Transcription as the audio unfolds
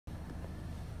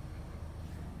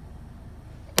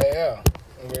Yeah,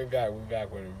 we're back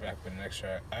with the next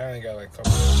track. I only got like a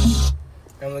couple minutes.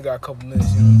 I only got a couple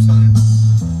minutes, you know what I'm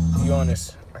saying? To be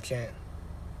honest, I can't.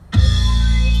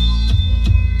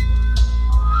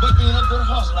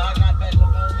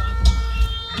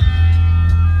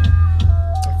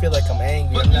 I feel like I'm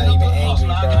angry. I'm not even angry,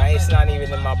 bro. It's not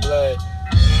even in my blood.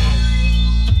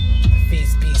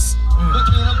 Feast, peace.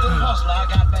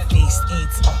 Feast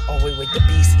eats. Oh, wait, the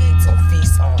beast eats on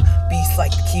feast on. Beast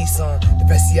like the keys on. The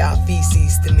rest of y'all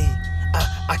feces to me.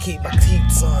 I keep my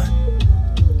teeth on.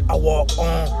 I walk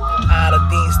on out of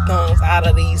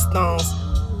these stones.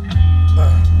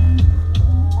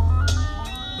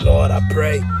 Lord, I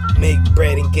pray, make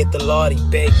bread and get the Lordy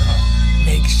bake.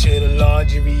 Make sure the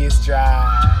laundry is dry.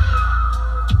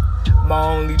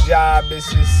 My only job is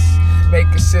just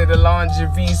making sure the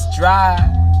laundry's dry.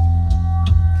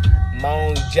 My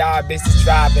only job is just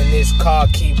driving this car,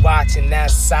 keep watching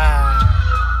that side.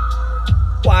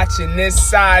 Watching this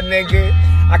side, nigga.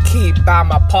 I keep by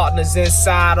my partners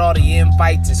inside. All the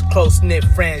invites is close-knit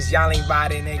friends. Y'all ain't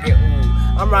riding, nigga.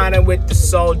 Ooh, I'm riding with the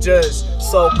soldiers.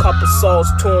 Sold couple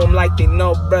souls to them like they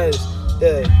know brothers.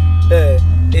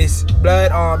 It's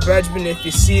blood on brethren. If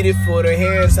you're seated for the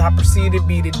hands, I proceed to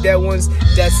be the dead ones.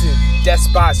 Destined, death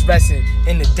spots resting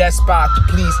in the death spot. The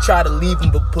police try to leave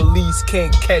them, but police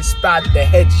can't catch spot. The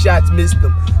headshots miss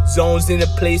them. Zones in the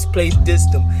place diss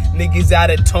them. Niggas out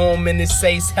of tone and it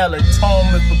says hell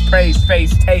atonement for praise,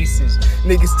 face tastes.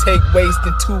 Niggas take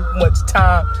wasting too much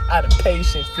time out of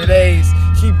patience for days.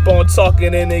 Keep on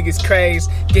talking and niggas craze.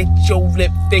 Get your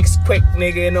lip fixed quick,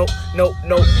 nigga. No.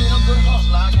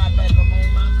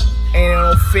 Ain't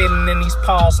no fitting in these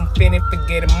paws, I'm fitting for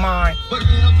getting mine.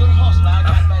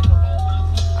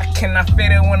 I cannot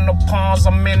fit it with no palms,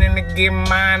 I'm in to get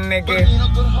mine, nigga.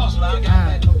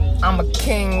 I'm a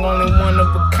king, only one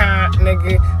of a kind,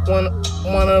 nigga.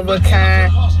 One of a kind,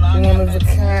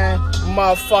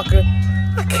 motherfucker.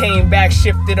 I came back,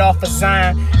 shifted off a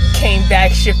Zion. Came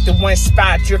back, shifted one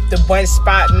spot, drifted one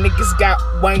spot. Niggas got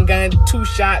one gun, two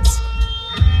shots.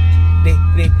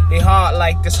 They hard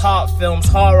like this hard films,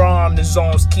 horror on the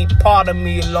zones. Keep part of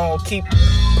me alone, keep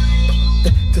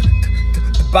the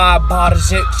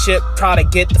bi-partisan ship. Try to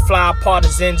get the fly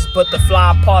partisans, but the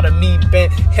fly part of me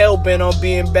bent hell-bent on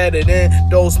being better than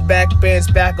those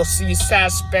backbends. Back or see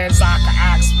suspense, I can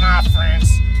ask my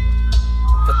friends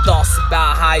for thoughts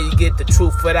about how you get the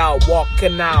truth without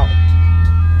walking out.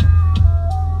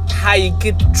 How you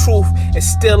get the truth and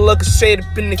still looking straight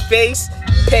up in the face.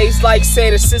 Pays like say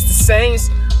the sister saints.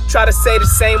 Try to say the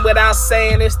same without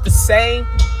saying it's the same.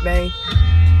 Man,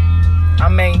 I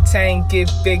maintain, give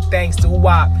big thanks to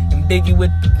WAP and Biggie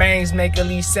with the bangs, make at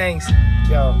least sayings.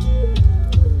 Yo,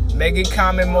 make it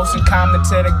common, most in common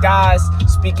to the guys.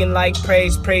 Speaking like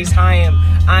praise I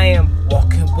am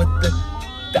walking with the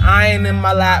iron in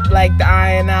my lap like the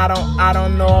iron I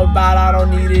don't know about, I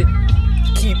don't need it.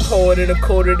 Keep holding a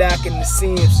Kodak in the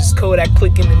seams, just Kodak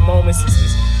clicking in moments.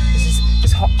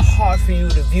 It's hard for you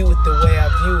to view it the way I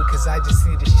view it, cause I just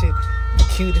see the shit the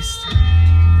cutest.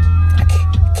 I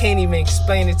can't even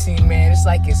explain it to you, man. It's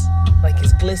like it's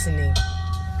glistening.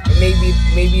 And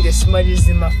maybe the smudges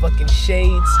in my fucking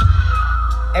shades.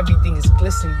 Everything is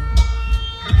glistening.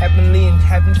 Heavenly and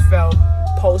heaven fell.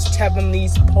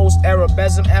 Post-heavenlies, post-era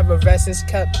besom, effervescence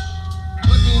kept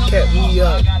me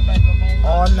up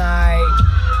all night.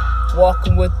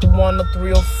 Walking with the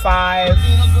 10305.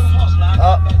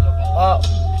 Up.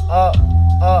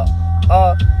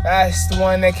 That's the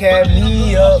one that kept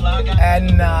me up at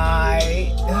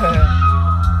night.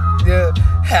 Yeah,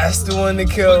 that's the one that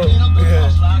killed. Yeah.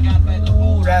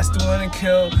 Ooh, that's the one that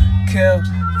killed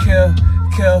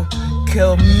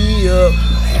me up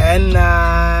at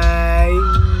night.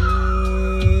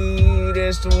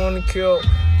 That's the one that killed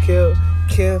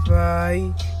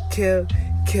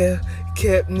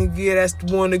nigga. That's the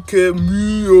one that kept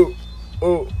me up.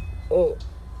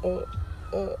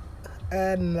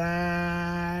 At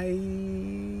night.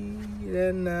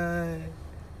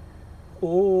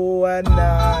 Oh, at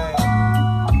night.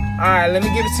 Alright, let me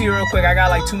give it to you real quick. I got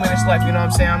like 2 minutes left, you know what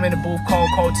I'm saying? I'm in the booth,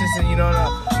 cold, you know.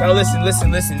 Now listen.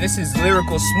 This is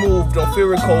lyrical smooth. Don't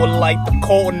feel cold like the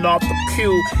coating off the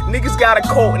pew. Niggas got a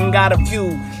coat and got a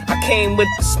view. I came with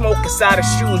the smoke inside the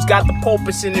shoes. Got the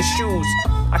purpose in the shoes.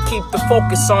 I keep the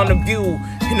focus on the view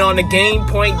and on the game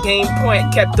point.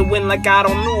 Kept the win like I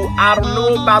don't know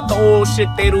about the old shit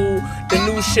they do. The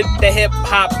new shit, the hip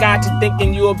hop got you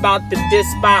thinking you about the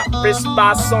wrist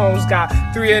spot songs. Got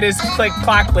 3 of this click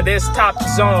clock, but it's top the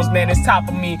zones, man. It's top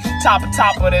of me, top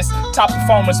of this, top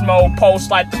performance mode.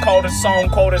 Post like the coldest song,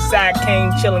 coldest sack,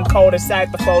 came chillin' coldest sack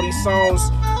the 40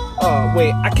 songs. Oh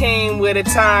wait, I came with a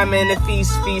time and a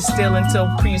feast still until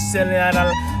pre-selling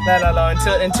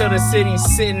until the city's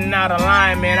sitting out of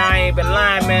line, man. I ain't been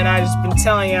lying, man. I just been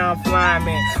telling you I'm flying,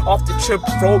 man. Off the trip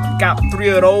rope, got 3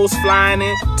 of those flying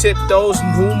in. Tip those,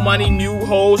 new money, new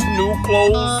hoes, new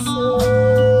clothes.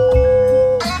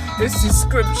 This is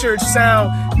scripture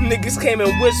sound. Niggas came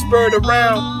and whispered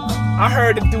around. I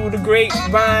heard it through the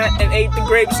grapevine and ate the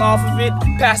grapes off of it.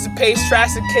 Passed the pace,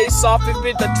 trashed the case off of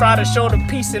it to try to show the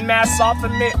peace and mass off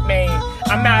of it, man.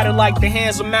 I'm at it like the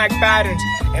hands of Mac patterns,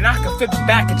 and I can flip it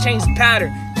back and change the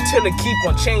pattern till it keep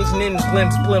on changing in the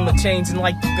glimmer, changing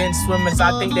like the bin swimmers.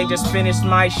 I think they just finished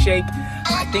my shake.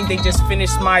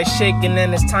 And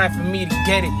then it's time for me to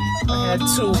get it. I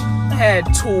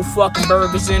had two fucking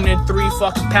burgers in there, 3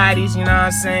 fucking patties, you know what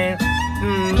I'm saying?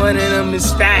 One of them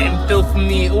is fat and filled for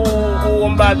me. Ooh,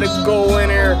 I'm about to go in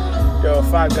there. Yo,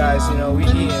 5 Guys, you know, we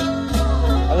eating.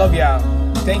 I love y'all.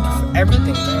 Thank you for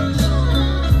everything, man.